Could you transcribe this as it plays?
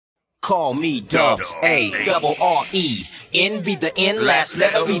Call me Dogg A-double-R-E. N be the N, last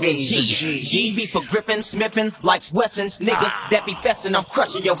letter be the G. G be for gripping, smipping like Wesson. Niggas that be fessin', I'm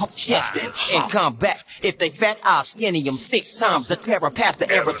crushing your whole chest. In combat, if they fat, I'll skinny them 6 times. The terror past the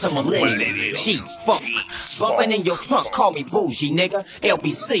era to millennium. G, funk, bumpin' in your trunk, call me bougie, nigga.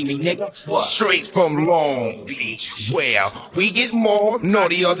 LBC me, nigga. What? Straight from Long Beach, where we get more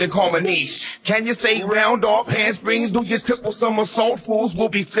naughtier than Carmonique. Can you say round off handsprings? Do your triple somersault? Fools will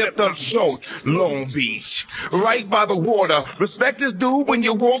be flipped on short. Long Beach, right by the water. Respect is due when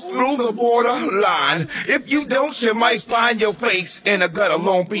you walk through the border line. If you don't, you might find your face in a gutter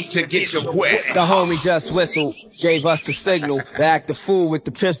Long Beach and get you wet. The homie just whistled, gave us the signal. To act the fool with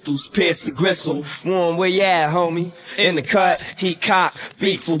the pistols, pierce the gristle. Warm, where you at, homie? In the cut, heat cock,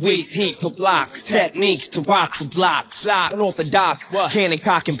 beat for weeks, heat for blocks. Techniques to rock for blocks. Unorthodox, cannon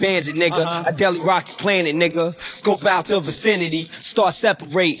cocking bandit, nigga. A deli rocket planet, nigga. Scope out the vicinity, start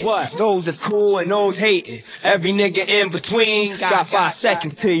separate. Those that's cool and those hating. Every nigga in between. Got 5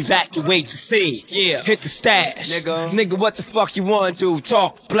 seconds to evacuate the scene. Yeah, hit the stash. Nigga, what the fuck you wanna do?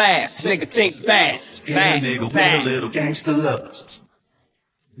 Talk, blast. Nigga, think fast. Fast. Hit a little gangsta love.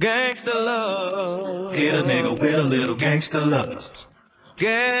 Gangsta love. Hit a nigga with a little gangsta love.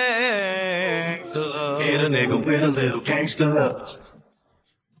 Gangsta love. Hit a nigga with a little gangsta love.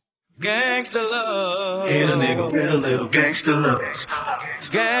 Gangsta love. Hit a nigga with a little gangsta love.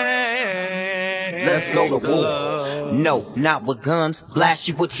 Let's go to war. No, not with guns. Blast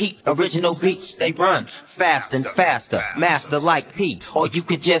you with heat. Original beats, they run fast and faster. Master like P, or you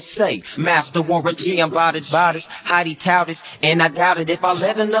could just say Master Warren G. I'm bout it, highly touted, and I doubt it. If I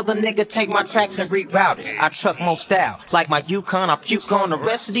let another nigga take my tracks and reroute it, I truck more style. Like my Yukon, I puke on the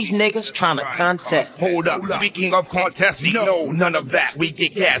rest of these niggas trying to contest. Hold up, speaking of contest, no, none of that. We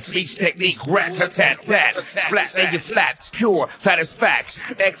get gas, speech technique, rat-a-tat-tat. Flat, they get flat, pure, satisfact.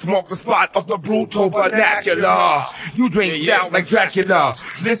 X marks the spot of the brutal vernacular. You drink down like Dracula.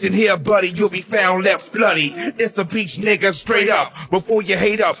 Listen here, buddy, you'll be found left bloody. It's the beach nigga straight up. Before you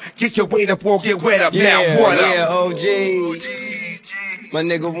hate up, get your weight up or get wet up. Now what up? Yeah, OG. My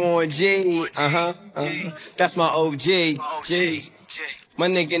nigga Warren G. That's my OG. G. My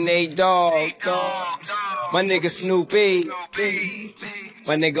nigga Nate Dogg. My nigga Snoopy.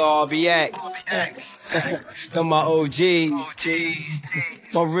 My nigga RBX. Them my OGs.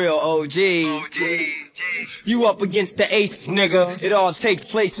 My real OGs. You up against the aces, nigga. It all takes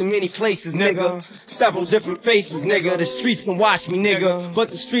place in many places, nigga. Several different faces, nigga. The streets can watch me, nigga. But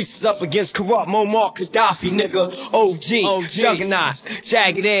the streets is up against Kurupt, Muammar Gaddafi, nigga. OG, Juggernaut,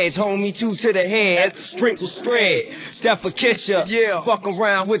 jagged edge, homie, 2 to the head as the sprinkle spread. Death a kiss ya, fuck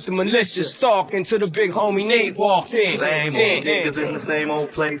around with the militia. Stalk into the big homie Nate walked in. Same old niggas in the same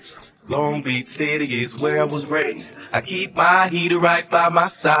old place. Long Beach City is where I was raised. I keep my heater right by my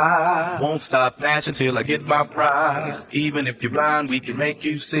side. Won't stop flashing till I get my prize. Even if you're blind, we can make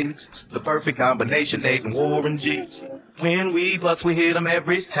you see the perfect combination, Nate and Warren G. When we bust, we hit 'em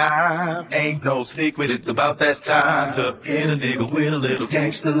every time. Ain't no secret, it's about that time to hit a nigga with a little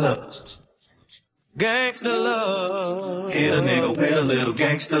gangsta love. Gangsta love. Hit a nigga with a little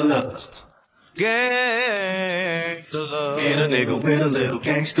gangsta love. Gangsta love. Hit a nigga with a little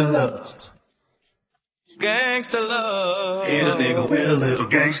gangsta love. Gangsta love. Hit a nigga with a little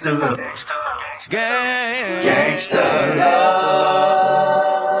gangsta love. Gangsta love.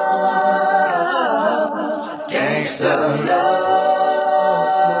 Gangsta love.